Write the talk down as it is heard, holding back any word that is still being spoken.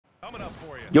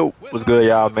Yo, what's good,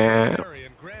 y'all, man?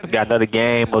 We got another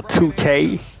game of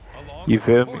 2K. You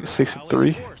feel me?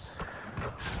 6-3. You know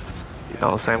what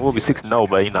I'm saying? We'll be 6-0,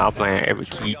 but you know I'm playing every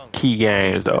key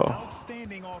games though.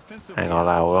 Ain't gonna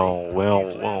lie,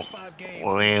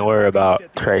 we ain't worried about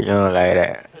Trey Young like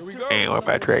that. Ain't worried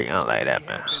about Trey Young like that,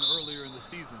 man.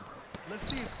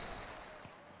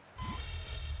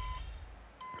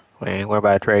 We ain't worried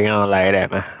about Trey Young like that,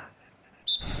 man.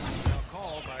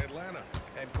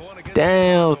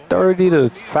 Damn,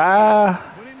 30-5.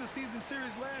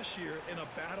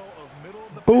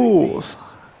 Bulls.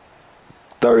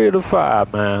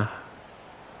 30-5, man.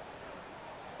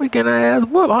 We getting our ass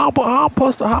whooped. How I'm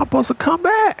supposed to come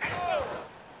back?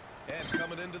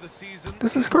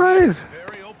 This is crazy.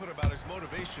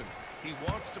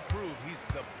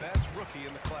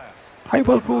 How you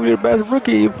supposed to prove you're the best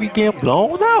rookie if we get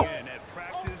blown out?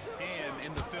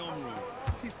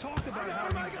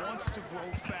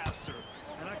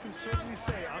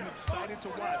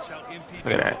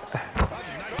 Look at that.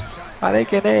 How they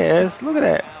getting their ass? Look at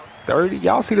that. 30.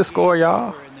 Y'all see the score,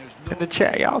 y'all? In the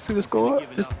chat, y'all see the score?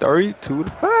 It's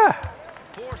 32-5.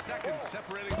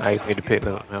 I need to pick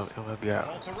up. It'll be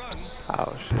out.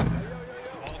 Oh shit.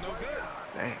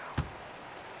 Damn.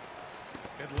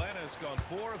 Atlanta's gone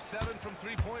 4 of 7 from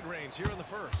three-point range here in the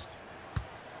first.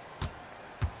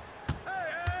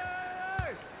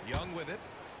 Hey! Young with it,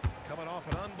 coming off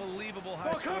an unbelievable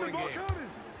high-scoring game.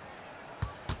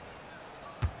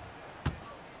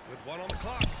 With one on the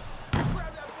clock.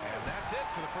 And that's it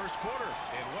for the first quarter.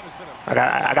 And what has been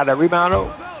I got that rebound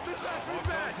though.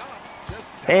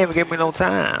 They ain't even give me no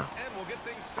time.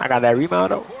 I got that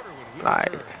rebound though.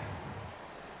 Like,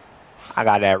 I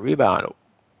got that rebound though.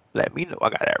 Let me know I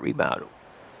got that rebound though.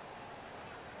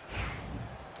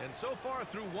 And so far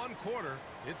through one quarter,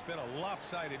 it's been a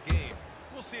lopsided game.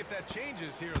 We'll see if that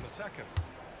changes here in the second.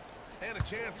 And a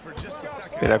chance for just a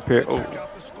second. Get up here. Oh. Check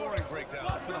out the scoring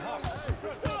breakdown for the Hawks.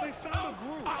 They found a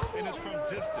groove, and it's from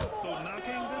distance, so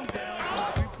knocking them down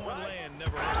from three-point land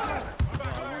never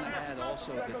happened. And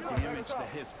also the damage that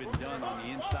has been done on the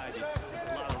inside. It's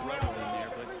a lot of rubble in there,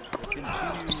 but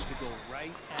continues to go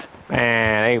right at the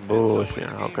Man, they bullshit.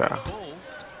 Okay.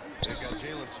 They've got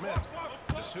Jalen Smith.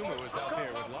 Sumo is out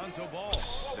there with Lonzo Ball.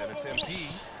 Then it's MP.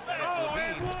 And it's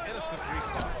Levine in at the three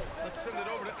spot. Let's send it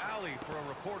over to Allie for a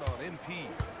report on MP.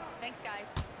 Thanks, guys.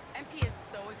 MP is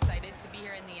so excited to be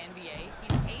here in the NBA.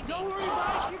 He's aiming.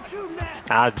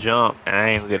 I jumped and I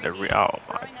ain't get the oh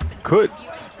my goodness.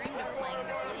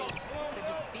 So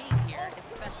just being here is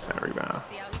special. Rebound. We'll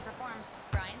see how he performs,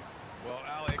 Brian. Well,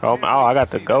 Allie, Oh, I got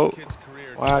the GOAT.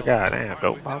 Well, I got damn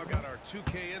GOAT. We've now got our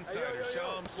 2K insider,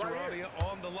 Shams Charania,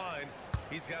 on the line.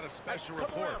 He's got a special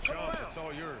report. Shams, it's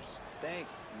all yours.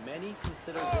 Thanks. Many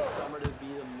consider this summer to be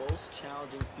the most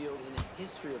challenging field in the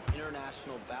history of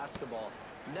international basketball.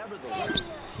 Nevertheless,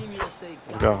 Team USA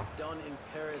got it done in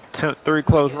Paris. 3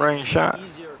 close range shot.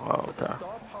 Oh, okay.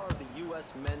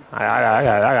 I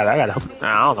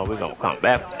don't know if we're gonna come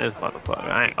back from this motherfucker.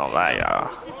 I ain't gonna lie,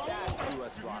 y'all.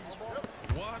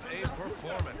 What a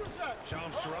performance.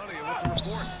 Shams Charania with the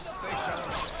report. Thanks,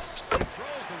 Shams.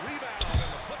 Controls the rebound and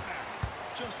the putback.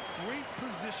 Just great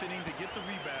positioning to get the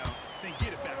rebound, then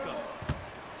get it back up.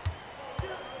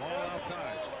 Ball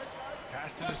outside.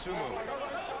 Pass to Sumo.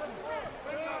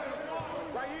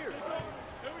 Right here.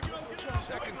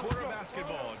 Second quarter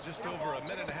basketball. Just over a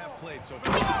minute and a half played so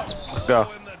far. Let's go.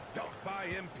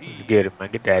 Get it, man.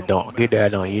 Get that dunk. Get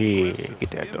that dunk. Yeah,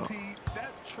 get that dunk.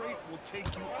 That trait will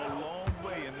take you a long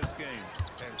way in this game.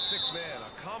 And 6-man, a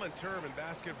common term in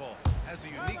basketball, has a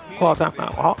unique meaning.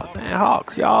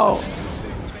 Hawks,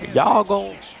 y'all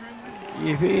gon'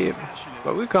 you feel me?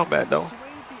 But we come back though.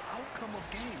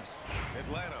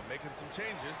 Atlanta making some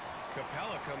changes.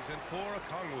 Capella comes in for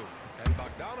Okongwu. And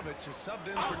Bogdanovich is subbed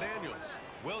in for Daniels.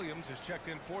 Williams is checked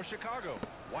in for Chicago.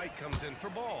 White comes in for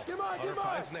Ball. Hunter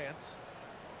finds Nance.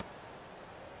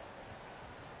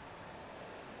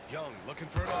 Young looking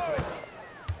for an opening.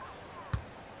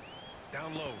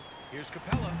 Down low. Here's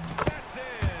Capella. That's in.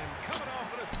 Coming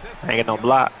off an assist. Ain't get no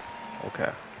block.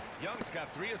 Okay. Young's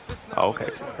got 3 assists now. Oh, okay.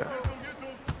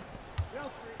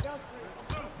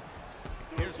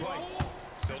 Here's White.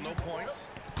 Still no points.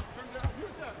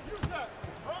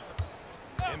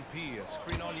 MP, a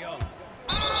screen on Young.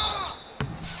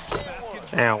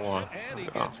 And one. And he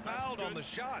gets fouled on the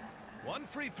shot. One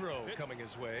free throw coming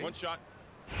his way. One shot.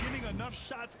 Getting enough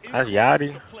shots in That's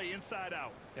Yachty. to play inside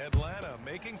out. Atlanta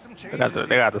making some changes.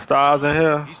 They got the stars in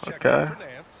here. Okay.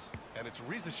 And it's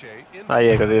Oh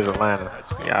yeah, because it's Atlanta.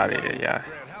 Yachty, yeah.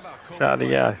 Shout out to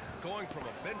Yachty. Going from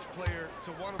a bench player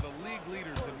to one of the league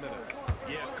leaders in minutes.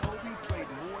 Yeah, Kobe played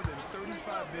more than 35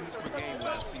 25 minutes per game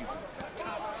last season.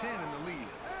 Top 10 in the league.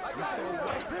 We saw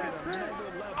White hit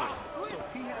another level. So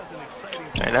he has an exciting...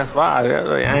 And that's why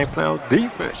I ain't playing with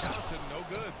defense. No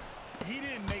good. He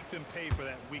didn't make them pay for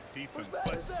that weak defense,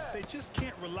 but they just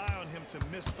can't rely on him to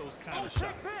miss those kind of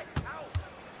shots.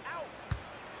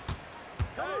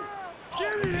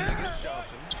 Against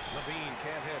Johnson. Levine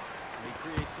can't hit. He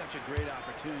creates such a great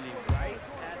opportunity right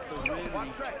at the rim, and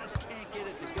he just can't get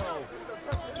it to go.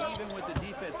 Even with the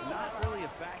defense not really a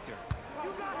factor.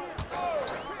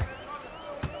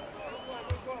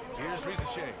 Here's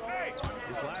Rizachet.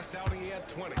 His last outing, he had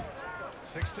 20.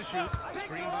 6 to shoot.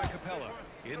 Screen by Capella.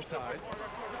 Inside.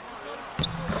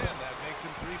 And that makes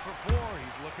him 3 for 4.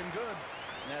 He's looking good.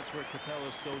 And that's where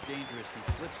Capella's so dangerous. He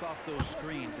slips off those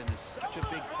screens and is such a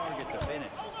big target to finish.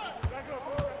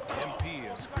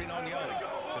 MP, a screen on Young.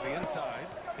 To the inside.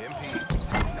 MP.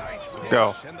 Nice dish.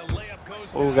 Go. And the layup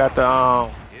goes Who down. got the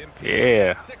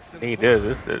yeah? 6 and Need 4.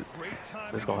 this.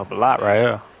 This gonna help a lot right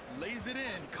here. Lays it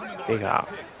in, coming Big out.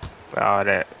 All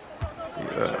that.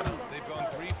 Yeah. They've gone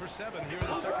 3 for 7 here in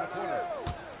the second quarter.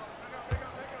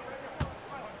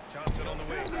 Johnson on the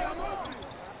wing.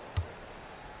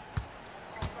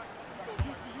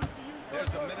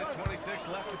 There's a minute 26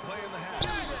 left to play in the half.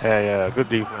 Yeah, good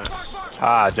defense.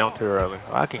 I jumped too early.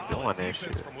 I keep doing that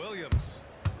shit. From Williams.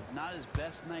 It's not his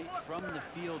best night from the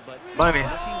field, but Money,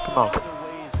 looking come for on. other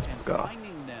ways and Go.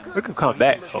 finding them. We can come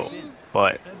back though,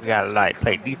 but we gotta like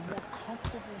play More defense.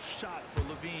 comfortable shot for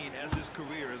Levine as his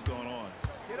career has gone on.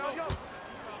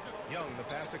 Young, the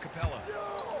pass to Capella.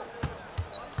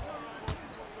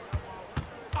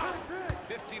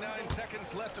 59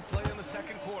 seconds left to play in the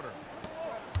second quarter.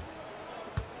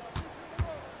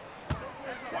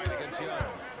 White against Young.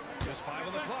 Just 5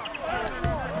 on the clock. No good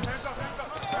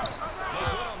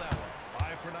on that one.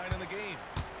 5 for 9 in the game.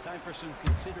 Time for some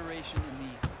consideration in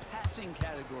the passing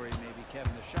category, maybe,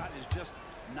 Kevin. The shot is just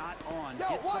not on.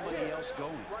 Get somebody else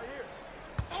going.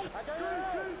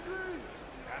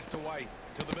 Pass to White,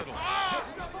 to the middle.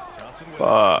 Johnson with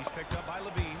Fuck. it. He's picked up by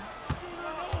Levine.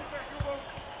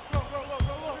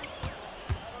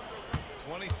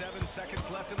 27 seconds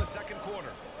left in the second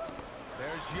quarter.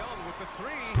 There's Young with the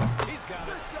 3. He's got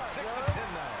it. 6 of 10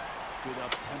 now. Good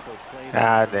up-tempo play.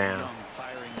 God there. damn. Young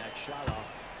firing that shot off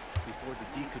before the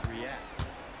D could react.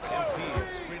 MP,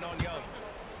 screen on Young.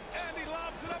 And he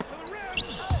lobs it up to the rim.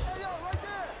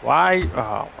 Why?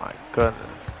 Oh my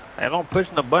goodness. They don't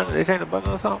pushing the button. They change the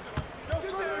button or something.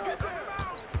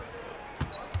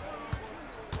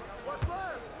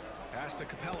 Pass to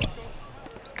Capella.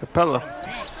 Capella.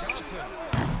 Deep, Johnson.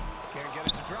 Can't get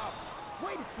it to drop.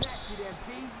 Way to snatch it,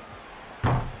 MP.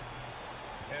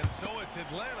 And so it's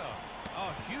Atlanta.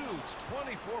 A huge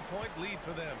 24-point lead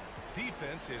for them.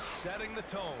 Defense is setting the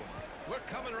tone. We're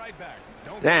coming right back.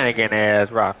 Don't They ain't getting their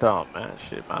ass rocked up, man.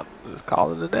 Shit, might just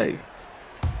call it a day.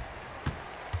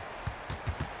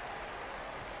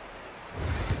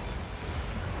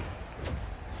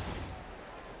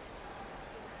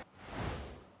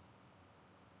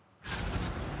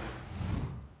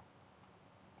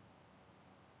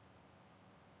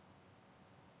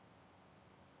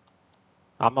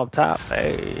 I'm up top.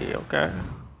 Hey, okay.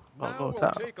 I'm Now up we'll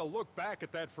top. take a look back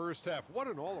at that first half. What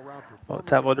an all-around performance. On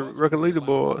top of the it was record from the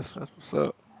leaderboards. Atlantic. That's what's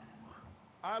up.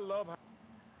 I love how...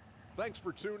 Thanks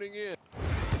for tuning in.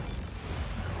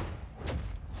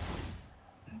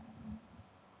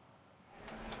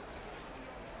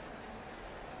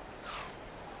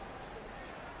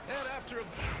 And after a...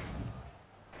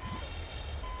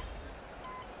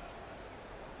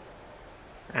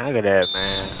 Look at that,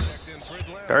 man. checked in for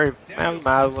Atlanta. Very, man, we Daniels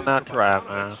might as comes well in not for try, Bogdanovich.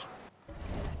 man.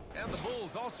 And the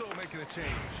Bulls also making a change.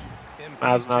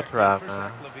 Might as well not checked in try, for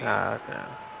man. Zach Levine. God damn.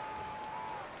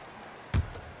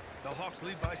 The Hawks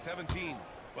lead by 17.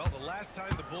 Well, the last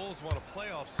time the Bulls won a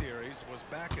playoff series was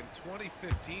back in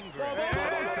 2015, Greg.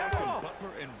 Back when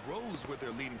Butler and Rose were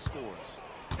their leading scorers.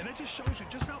 And it just shows you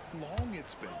just how long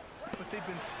it's been. But they've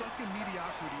been stuck in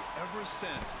mediocrity ever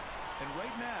since. And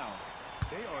right now,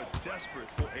 they are desperate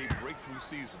for a breakthrough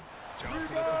season.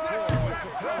 Johnson at the 4 with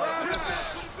Capella.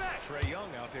 Trae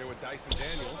Young out there with Dyson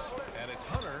Daniels. And it's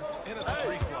Hunter in at the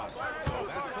 3 slot. So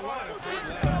that's the lineup for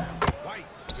Atlanta. White,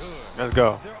 good. Let's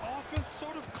go. Their offense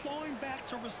sort of clawing back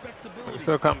to respectability.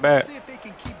 Still come back. See if they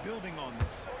can keep building on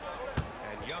this.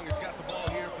 And Young has got the ball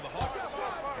here for the Hawks.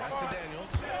 Pass to Daniels.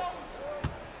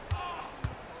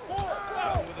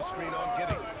 Young with a screen on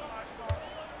Giddey.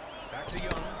 Back to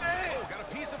Young. Oh, got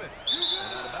a piece of it.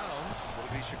 And out of bounds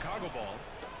will be Chicago ball.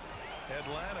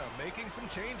 Atlanta making some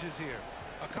changes here.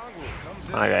 Okongwu comes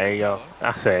in. I got Ayo.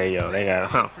 I say Ayo. They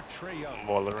got for Trae Young.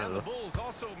 Ball And the around. Bulls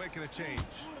also making a change.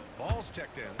 Ball's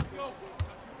checked in.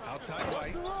 Outside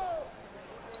White.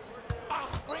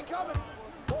 Screen coming.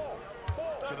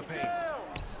 To the paint.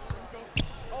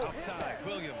 Outside,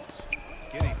 Williams.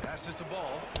 Giddy passes to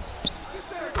Ball.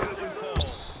 That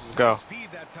falls. Go. Nice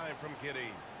feed that time from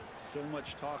Giddy. So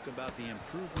much talk about the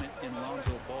improvement in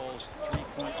Lonzo Ball's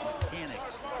three-point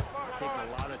mechanics. It takes a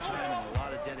lot of time and a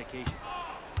lot of dedication.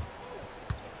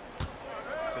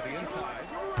 To the inside.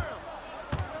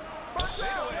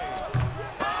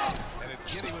 And it's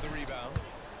Giddy with a rebound.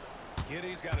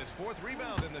 Giddy's got his 4th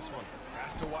rebound in this one.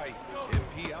 Pass to White.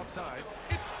 MP outside.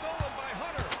 It's stolen by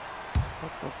Hunter.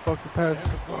 What the fuck you passing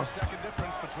There's a for? 4-second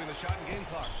difference between the shot and game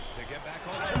clock. To get back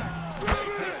on track. He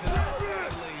takes it out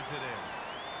and lays it in.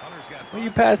 Hunter's got 5 What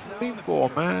you passing points me now in the for,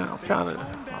 quarter. man? I'm They trying to.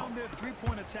 toned down their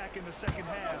three-point attack in the second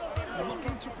half,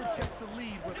 looking to protect the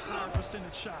lead with higher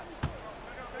percentage shots.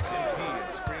 MP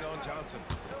and screen on Johnson.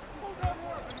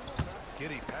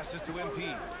 Giddy passes to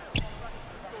MP.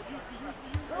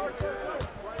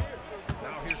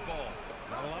 Now here's Ball.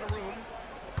 Not a lot of room.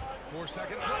 4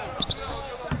 seconds left.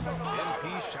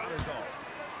 MP shot is off.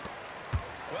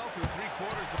 Well, through 3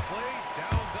 quarters of play,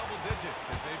 down double digits.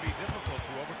 It may be difficult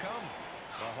to overcome.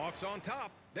 The Hawks on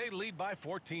top. They lead by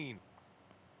 14.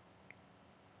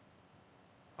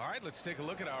 All right, let's take a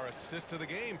look at our assist of the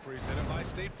game presented by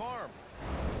State Farm.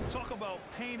 Talk about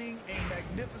painting a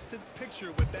magnificent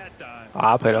picture with that dime.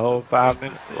 I'll play the Just a whole 5 great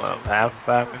minutes. decision. Well, half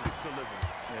 5 minutes. Perfect delivery.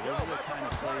 Yeah, those are the kind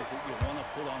of plays that you want to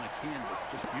put on a canvas.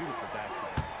 Just beautiful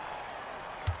basketball.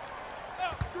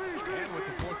 And with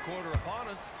the 4th quarter upon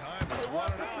us, time is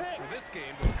running out for this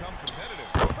game to become competitive.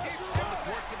 He's on the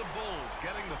court for the Bulls,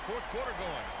 getting the 4th quarter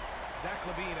going. Zach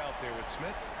LaVine out there with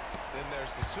Smith. Then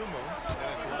there's DeSumo, and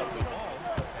it's Lonzo Ball,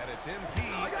 and it's MP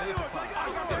in the 5.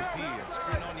 MP, a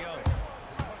screen on Young.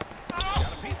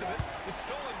 Got a piece of it. It's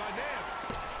stolen by Nance.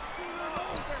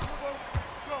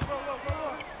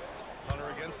 Hunter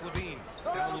against LaVine.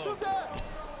 Down low.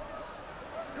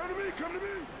 Come to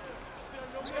me.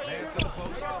 Nance in the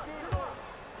post.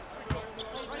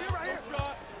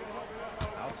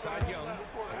 Outside Young.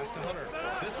 Pass to Hunter.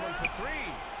 This one for 3.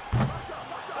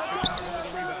 Chicago with a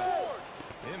rebound.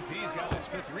 MP's got his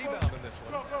 5th rebound in this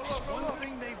one. One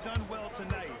thing they've done well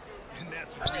tonight, and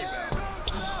that's rebound.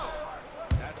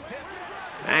 That's tipped.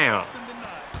 Damn. Often than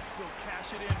not, he'll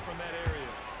cash it in from that area.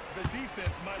 The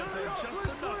defense might have done just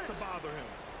enough to bother him.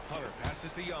 Hunter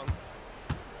passes to Young.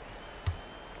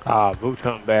 Ah, Boots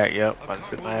coming back. Yep. A About to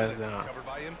sit Congo my ass with it, down. covered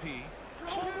by MP.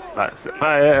 About to sit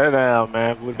my ass down,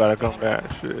 man. Boots about to come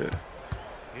back. Shit.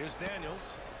 Here's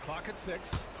Daniels. Clock at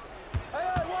 6.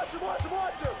 Hey, watch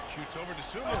him. Shoots over to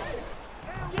Sumo.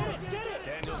 Get it.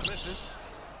 Daniels misses.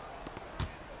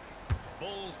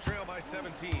 Bulls trail by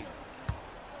 17.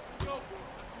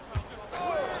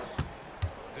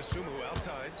 DeSumo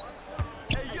outside.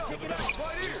 To the middle.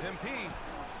 Here's MP.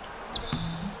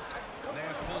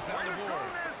 Nance pulls down the board.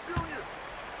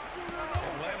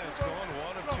 Atlanta's gone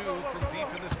 1 of 2 from deep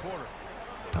in this quarter.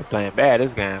 I'm playing bad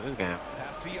this game.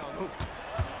 Pass to Young.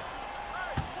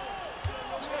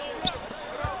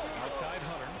 Outside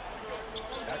Hunter.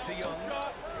 Back to Young.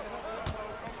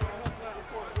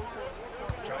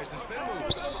 Tries to spin move.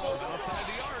 Pulled outside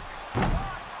the arc.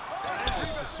 There's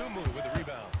DeSumo with the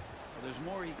rebound. Well, there's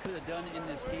more he could have done in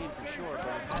this game for sure, but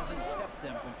it hasn't kept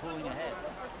them from pulling ahead.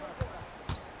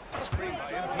 Screen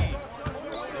by MP.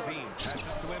 LaVine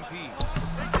passes to MP.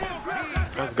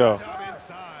 Let's go.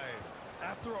 Inside.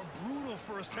 After a brutal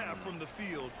first half from the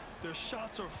field, their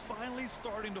shots are finally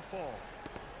starting to fall.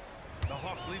 The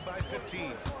Hawks lead by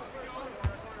 15.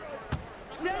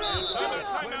 It's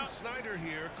Quinn Snyder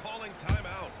here calling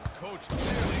timeout. Coach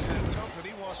clearly has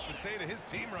something he wants to say to his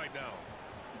team right now.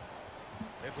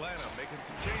 Atlanta making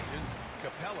some changes.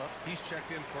 Capella, he's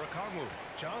checked in for Okongwu.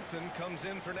 Johnson comes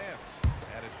in for Nance.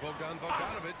 And it's Bogdan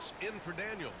Bogdanovic in for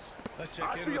Daniels. Let's check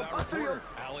in with our reporter,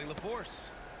 Allie LaForce.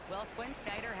 Well, Quinn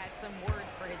Snyder had some words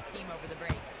for his team over the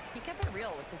break. He kept it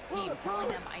real with his team, telling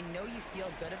them, I know you feel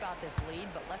good about this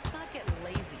lead, but let's not get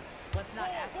lazy. Let's not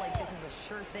act like this is a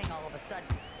sure thing all of a sudden.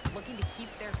 Looking to keep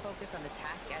their focus on the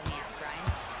task at hand, Brian.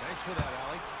 Thanks for that,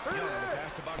 Allie. Young on the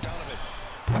pass to Bogdanovic.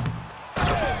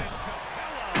 It's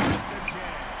Capella with the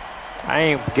jam. I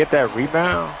ain't get that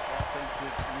rebound.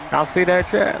 Y'all see that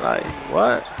chat? Like,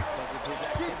 what?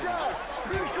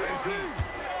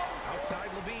 Outside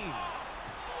LaVine.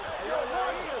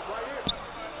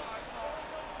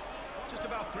 Just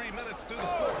about 3 minutes through the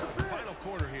 4th, final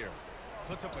quarter here.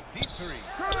 Puts up a deep 3.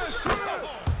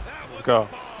 That was Go. a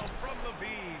bomb from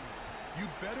LaVine. You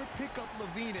better pick up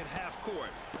LaVine at half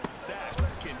court. Zach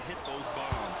can hit those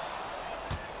bombs.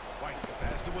 White the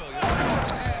pass to Williams.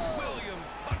 And Williams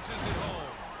punches it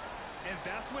home. And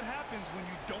that's what happens when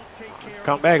you don't take care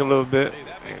Come of back a the little bit. Hey,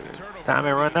 that makes the turnover Time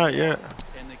ain't run out yet.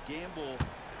 And the gamble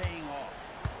paying off.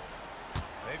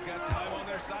 They've got time on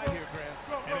their side here,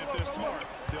 Grant. And if they're smart,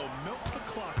 they'll milk the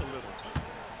clock a little.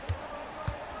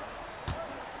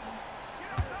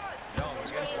 Young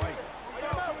against White.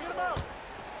 Get him out.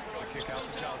 A kick out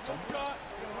to Johnson.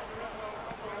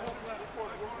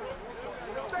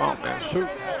 Come on, man. Shoot.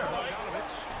 Pass to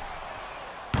Bogdanovich.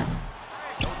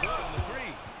 No good on the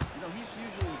three. You know, he's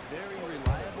usually very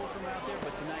reliable from out there,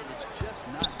 but tonight it's just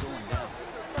not going down.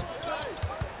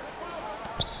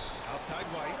 Outside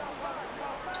White.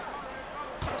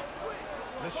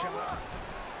 The shot.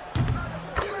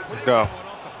 Let's go. Going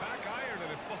off the back iron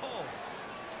and it falls.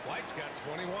 White's got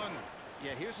 21.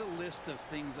 Yeah, here's a list of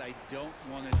things I don't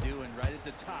want to do, and right at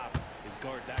the top is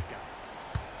guard that guy.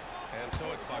 And so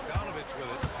it's Bogdanovich with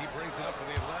it. He brings it up for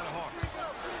the Atlanta Hawks.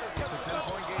 It's a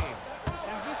 10-point game.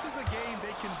 And this is a game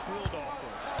they can build off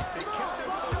of. They kept their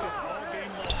focus all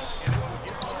game long, and it will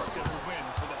get marked as a win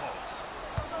for the Hawks.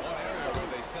 One area where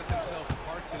they set themselves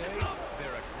apart today,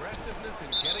 their aggressiveness in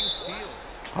getting steals.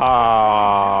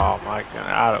 Oh my God,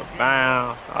 out of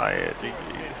bounds. Oh yeah,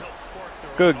 GG. It helps spark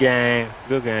their Good offense. game.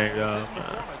 Good game, y'all, This man.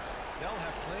 performance, they'll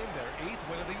have claimed their 8th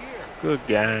win of the year. Good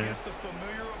game. Against a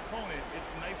familiar opponent,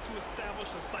 it's nice to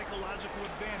establish a psychological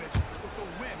advantage with the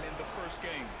win in the first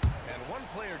game. And one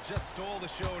player just stole the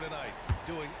show tonight,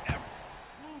 doing everything.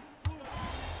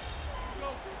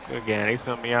 Good game. They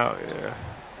sent me out. Yeah.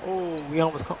 Oh, we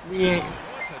almost come. We ain't.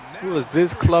 We was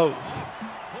this close.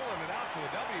 Pulling it out for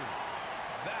the W.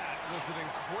 That was an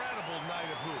incredible night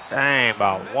of hoops. Dang,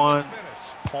 about Tremendous 1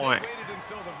 finish. point. They waited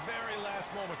until the very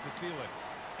last moment to seal it.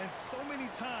 And so many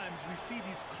times we see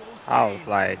these close I was games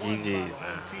like, won by GG, the man.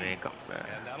 home They team. ain't coming back.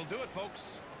 And that'll do it,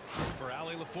 folks. For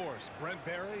Ali LaForce, Brent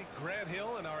Barry, Grant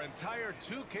Hill, and our entire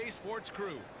 2K Sports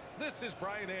crew, this is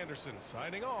Brian Anderson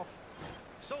signing off.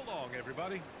 So long,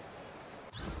 everybody.